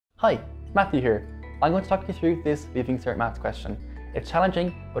Hi, it's Matthew here. I'm going to talk you through this Leaving Cert Maths question. It's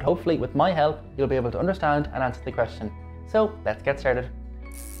challenging, but hopefully with my help, you'll be able to understand and answer the question. So let's get started.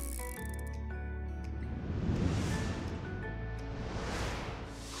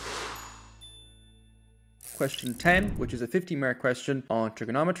 Question 10, which is a 50-mark question on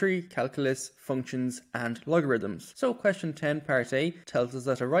trigonometry, calculus, functions, and logarithms. So question 10, part A, tells us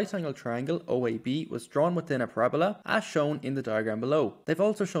that a right angle triangle, OAB, was drawn within a parabola, as shown in the diagram below. They've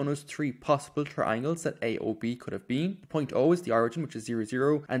also shown us three possible triangles that AOB could have been. The point O is the origin, which is 0,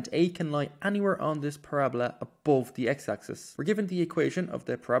 0, and A can lie anywhere on this parabola above the x-axis. We're given the equation of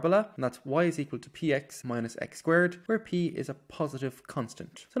the parabola, and that's y is equal to px minus x squared, where p is a positive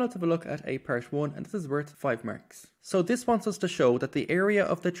constant. So let's have a look at A part 1, and this is worth 5 marks. So this wants us to show that the area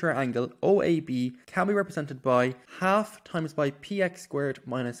of the triangle OAB can be represented by half times by px squared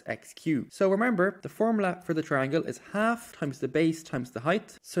minus x cubed. So remember, the formula for the triangle is half times the base times the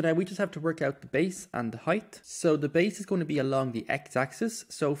height. So now we just have to work out the base and the height. So the base is going to be along the x-axis.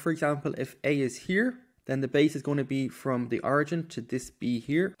 So for example, if A is here, then the base is going to be from the origin to this B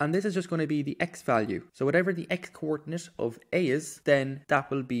here, and this is just going to be the x value. So whatever the x coordinate of A is, then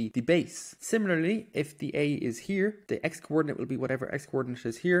that will be the base. Similarly, if the A is here, the x coordinate will be whatever x coordinate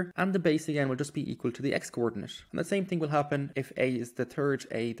is here, and the base again will just be equal to the x coordinate. And the same thing will happen if A is the third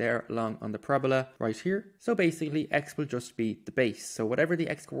A there along on the parabola right here. So basically x will just be the base. So whatever the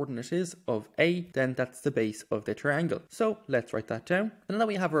x coordinate is of A, then that's the base of the triangle. So let's write that down. And now that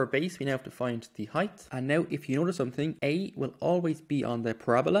we have our base, we now have to find the height. And now if you notice something, A will always be on the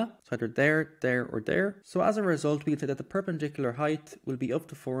parabola, so either there, there, or there. So as a result, we can say that the perpendicular height will be of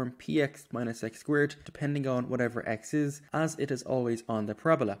the form px minus x squared, depending on whatever x is, as it is always on the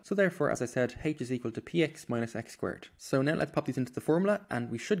parabola. So therefore, as I said, h is equal to px minus x squared. So now let's pop these into the formula,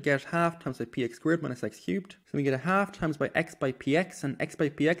 and we should get half times by px squared minus x cubed. So we get a half times by x by px, and x by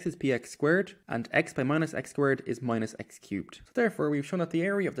px is px squared, and x by minus x squared is minus x cubed. So therefore, we've shown that the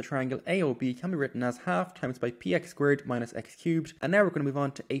area of the triangle AOB can be written as half times by px squared minus x cubed. And now we're going to move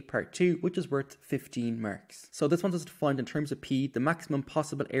on to A part 2, which is worth 15 marks. So this wants us to find in terms of p the maximum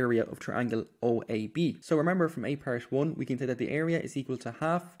possible area of triangle OAB. So remember from A part 1, we can say that the area is equal to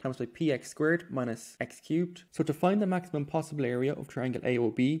half times by px squared minus x cubed. So to find the maximum possible area of triangle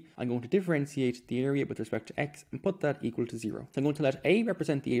AOB, I'm going to differentiate the area with respect to x and put that equal to 0. So I'm going to let A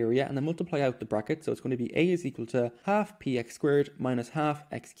represent the area and then multiply out the bracket. So it's going to be A is equal to half px squared minus half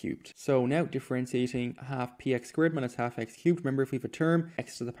x cubed. So now differentiating half px squared minus half x cubed. Remember, if we have a term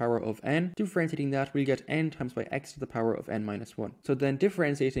x to the power of n, differentiating that, we'll get n times by x to the power of n minus 1. So then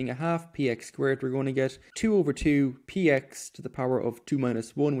differentiating a half px squared, we're going to get 2 over 2 px to the power of 2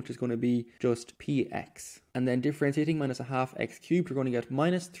 minus 1, which is going to be just px. And then differentiating minus a half x cubed, we're going to get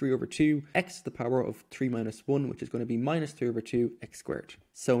minus 3 over 2 x to the power of 3 minus 1, which is going to be minus 3 over 2 x squared.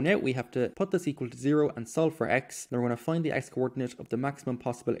 So now we have to put this equal to 0 and solve for x. Then we're going to find the x coordinate of the maximum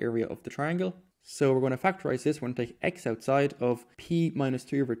possible area of the triangle. So we're going to factorize this. We're going to take x outside of p minus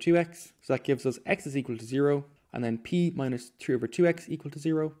 3 over 2x. So that gives us x is equal to 0. And then p minus 3 over 2x equal to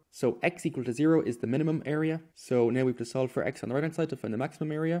 0. So x equal to 0 is the minimum area. So now we have to solve for x on the right hand side to find the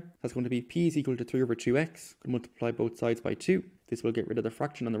maximum area. That's going to be p is equal to 3 over 2x. We'll multiply both sides by 2. This will get rid of the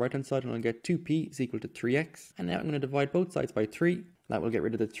fraction on the right hand side, and I'll get 2p is equal to 3x. And now I'm going to divide both sides by 3. That will get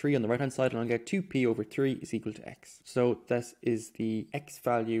rid of the 3 on the right hand side, and I'll get 2p over 3 is equal to x. So this is the x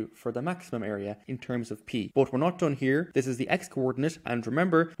value for the maximum area in terms of p. But we're not done here. This is the x coordinate, and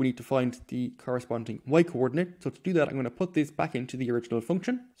remember, we need to find the corresponding y coordinate. So to do that, I'm going to put this back into the original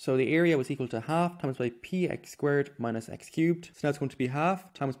function. So the area was equal to half times by px squared minus x cubed. So now it's going to be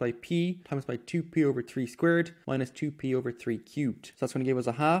half times by p times by 2p over 3 squared minus 2p over 3 cubed. So that's going to give us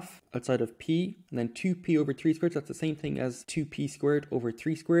a half outside of p, and then 2p over 3 squared. So that's the same thing as 2p squared over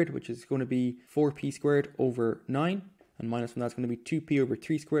 3 squared, which is going to be 4p squared over 9. And minus from that's going to be 2p over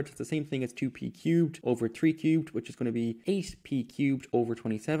 3 squared. It's the same thing as 2p cubed over 3 cubed, which is going to be 8p cubed over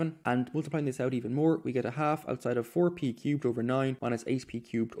 27. And multiplying this out even more, we get a half outside of 4p cubed over 9 minus 8p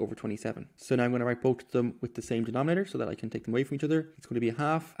cubed over 27. So now I'm going to write both of them with the same denominator so that I can take them away from each other. It's going to be a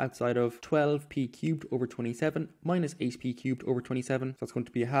half outside of 12p cubed over 27 minus 8p cubed over 27. So that's going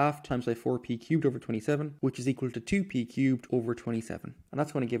to be a half times by 4p cubed over 27, which is equal to 2p cubed over 27. And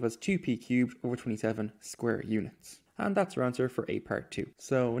that's going to give us 2p cubed over 27 square units. And that's our answer for A part 2.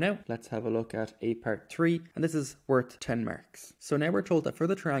 So now let's have a look at A part 3, and this is worth 10 marks. So now we're told that for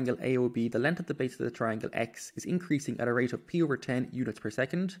the triangle AOB, the length of the base of the triangle X is increasing at a rate of p over 10 units per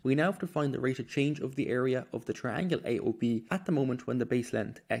second. We now have to find the rate of change of the area of the triangle AOB at the moment when the base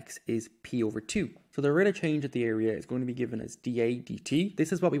length X is p over 2. So the rate of change at the area is going to be given as dA dt.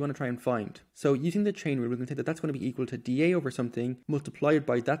 This is what we want to try and find. So using the chain rule, we're going to say that that's going to be equal to dA over something multiplied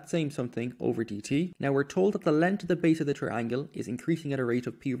by that same something over dt. Now we're told that the length of the base of the triangle is increasing at a rate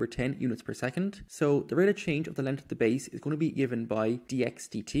of p over 10 units per second. So the rate of change of the length of the base is going to be given by dx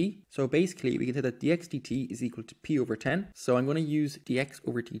dt. So basically we can say that dx dt is equal to p over 10. So I'm going to use dx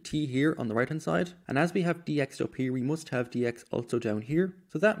over dt here on the right hand side. And as we have dx up here, we must have dx also down here.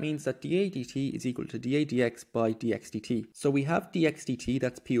 So that means that dA dt is equal to dA dx by dx dt. So we have dx dt,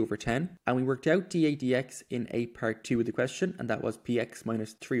 that's p over 10. And we worked out dA dx in a part 2 of the question, and that was px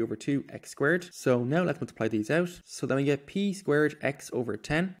minus 3 over 2 x squared. So now let's multiply these out. So then we get p squared x over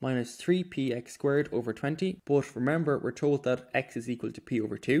 10 minus 3px squared over 20. But remember, we're told that x is equal to p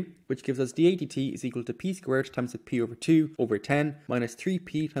over 2, which gives us dA dt is equal to p squared times p over 2 over 10 minus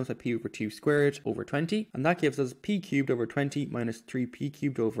 3p times p over 2 squared over 20. And that gives us p cubed over 20 minus 3p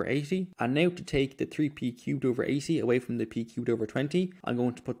cubed over 80. And now to take the 3p cubed over 80 away from the p cubed over 20, I'm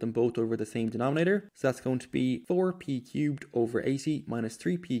going to put them both over the same denominator. So that's going to be 4p cubed over 80 minus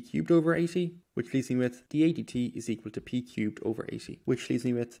 3p cubed over 80, which leaves me with dA dt is equal to p cubed over 80, which leaves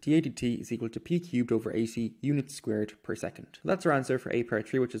me with dA dt is equal to p cubed over 80 units squared per second. So that's our answer for A part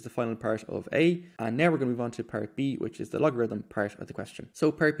 3, which is the final part of A. And now we're going to move on to part B, which is the logarithm part of the question.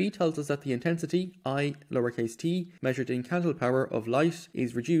 So part B tells us that the intensity, I lowercase t, measured in candle power of light,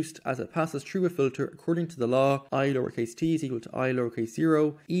 is reduced as it passes through a filter according to the law I lowercase t is equal to I lowercase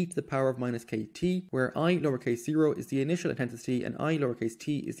 0 e to the power of minus kt, where I lowercase 0 is the initial intensity and I lowercase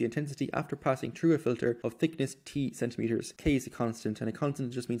t is the intensity after passing through a filter of thickness t centimeters. K is a constant, and a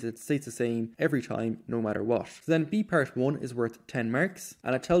constant just means that it stays the same every time, no matter what. So then B part 1 is worth 10 marks,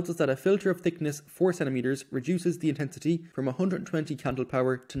 and it tells us that a filter of thickness 4 centimeters reduces the intensity from 120 candle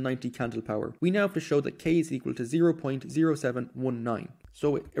power to 90 candle power. We now have to show that K is equal to 0.0719.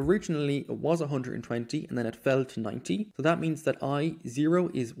 So originally it was 120 and then it fell to 90. So that means that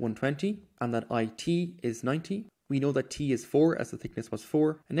I0 is 120 and that IT is 90. We know that t is 4 as the thickness was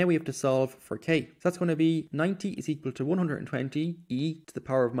 4, and now we have to solve for k. So that's going to be 90 is equal to 120 e to the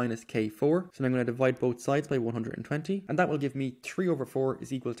power of minus k4. So now I'm going to divide both sides by 120, and that will give me 3 over 4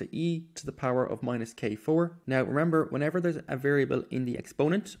 is equal to e to the power of minus k4. Now remember, whenever there's a variable in the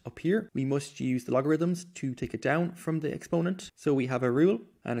exponent up here, we must use the logarithms to take it down from the exponent. So we have a rule,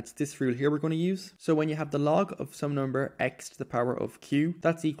 and it's this rule here we're going to use. So when you have the log of some number x to the power of q,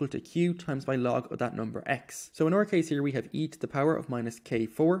 that's equal to q times by log of that number x. So in our case here we have e to the power of minus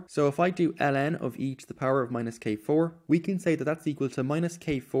k4. So if I do ln of e to the power of minus k4, we can say that that's equal to minus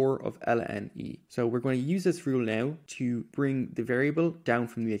k4 of ln e. So we're going to use this rule now to bring the variable down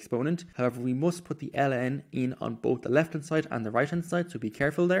from the exponent. However, we must put the ln in on both the left hand side and the right hand side, so be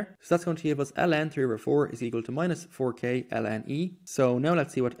careful there. So that's going to give us ln 3 over 4 is equal to minus 4k ln e. So now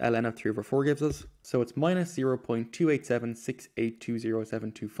let's see what ln of 3 over 4 gives us. So it's minus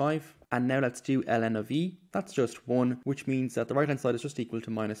 0.2876820.725. And now let's do ln of e. That's just 1, which means that the right hand side is just equal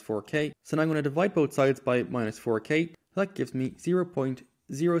to minus 4k. So now I'm going to divide both sides by minus 4k. That gives me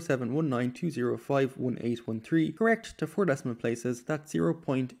 0.071920511813. Correct to 4 decimal places, that's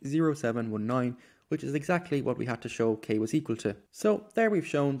 0.0719, which is exactly what we had to show k was equal to. So there we've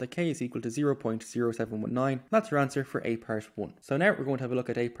shown that k is equal to 0.0719. That's our answer for A part 1. So now we're going to have a look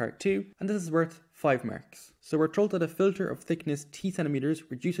at A part 2, and this is worth 5 marks. So we're told that a filter of thickness t centimeters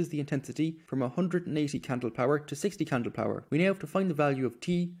reduces the intensity from 180 candle power to 60 candle power. We now have to find the value of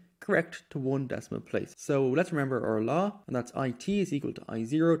t correct to 1 decimal place. So let's remember our law, and that's IT is equal to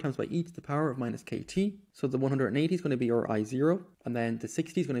I0 times by e to the power of minus kt. So the 180 is going to be our I0, and then the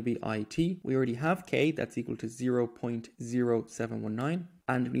 60 is going to be IT. We already have k, that's equal to 0.0719,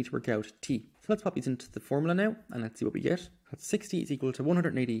 and we need to work out t. So let's pop these into the formula now, and let's see what we get. That's 60 is equal to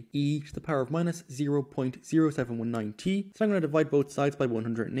 180 e to the power of minus 0.0719t. So I'm going to divide both sides by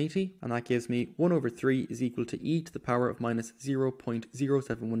 180, and that gives me 1 over 3 is equal to e to the power of minus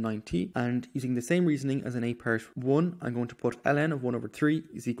 0.0719t. And using the same reasoning as in A part 1, I'm going to put ln of 1 over 3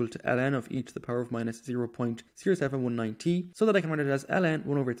 is equal to ln of e to the power of minus 0.0719t, so that I can write it as ln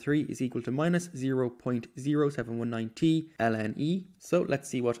 1 over 3 is equal to minus 0.0719t ln e. So let's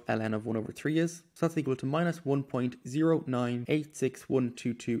see what ln of 1 over 3 is. So that's equal to minus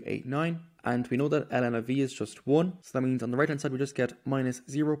 1.0986122289. And we know that ln of v is just 1, so that means on the right hand side we just get minus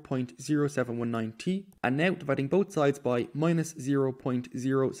 0.0719t. And now dividing both sides by minus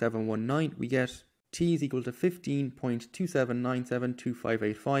 0.0719, we get t is equal to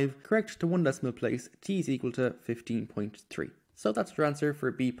 15.27972585. Correct to 1 decimal place, t is equal to 15.3. So that's your answer for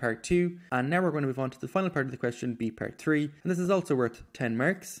B part 2. And now we're going to move on to the final part of the question, B part 3. And this is also worth 10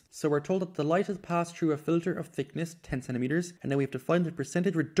 marks. So we're told that the light has passed through a filter of thickness 10 centimeters. And now we have to find the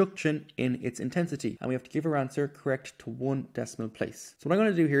percentage reduction in its intensity. And we have to give our answer correct to 1 decimal place. So what I'm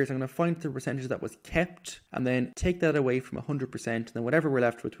going to do here is I'm going to find the percentage that was kept and then take that away from 100%. And then whatever we're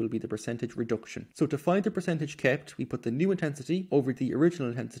left with will be the percentage reduction. So to find the percentage kept, we put the new intensity over the original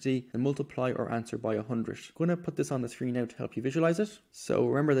intensity and multiply our answer by 100. I'm going to put this on the screen now to help you visualize it. So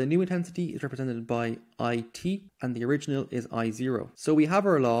remember, the new intensity is represented by IT and the original is I0. So we have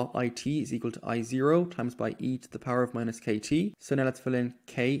our law, IT is equal to I0 times by e to the power of minus kt. So now let's fill in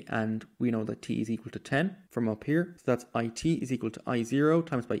k, and we know that t is equal to 10 from up here. So that's IT is equal to I0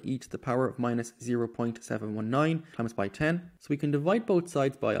 times by e to the power of minus 0.719 times by 10. So we can divide both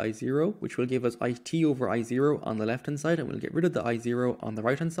sides by I0, which will give us IT over I0 on the left hand side, and we'll get rid of the I0 on the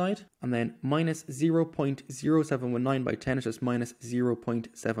right hand side. And then minus 0.0719 by 10 is just minus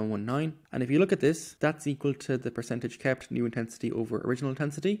 0.719. And if you look at this, that's equal to the percentage kept, new intensity over original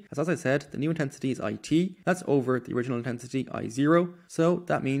intensity. As I said, the new intensity is IT. That's over the original intensity, I0. So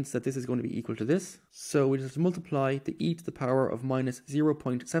that means that this is going to be equal to this. So we just multiply the e to the power of minus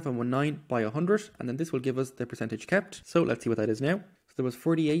 0.719 by 100, and then this will give us the percentage kept. So let's see what that is now. So there was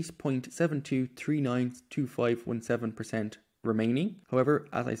 48.72392517% remaining. However,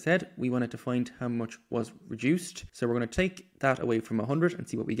 as I said, we wanted to find how much was reduced. So we're going to take that away from 100 and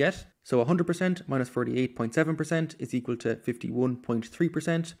see what we get. So 100% minus 48.7% is equal to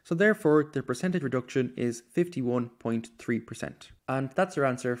 51.3%. So therefore, the percentage reduction is 51.3%. And that's our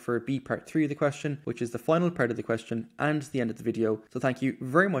answer for B part 3 of the question, which is the final part of the question and the end of the video. So thank you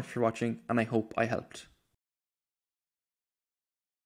very much for watching, and I hope I helped.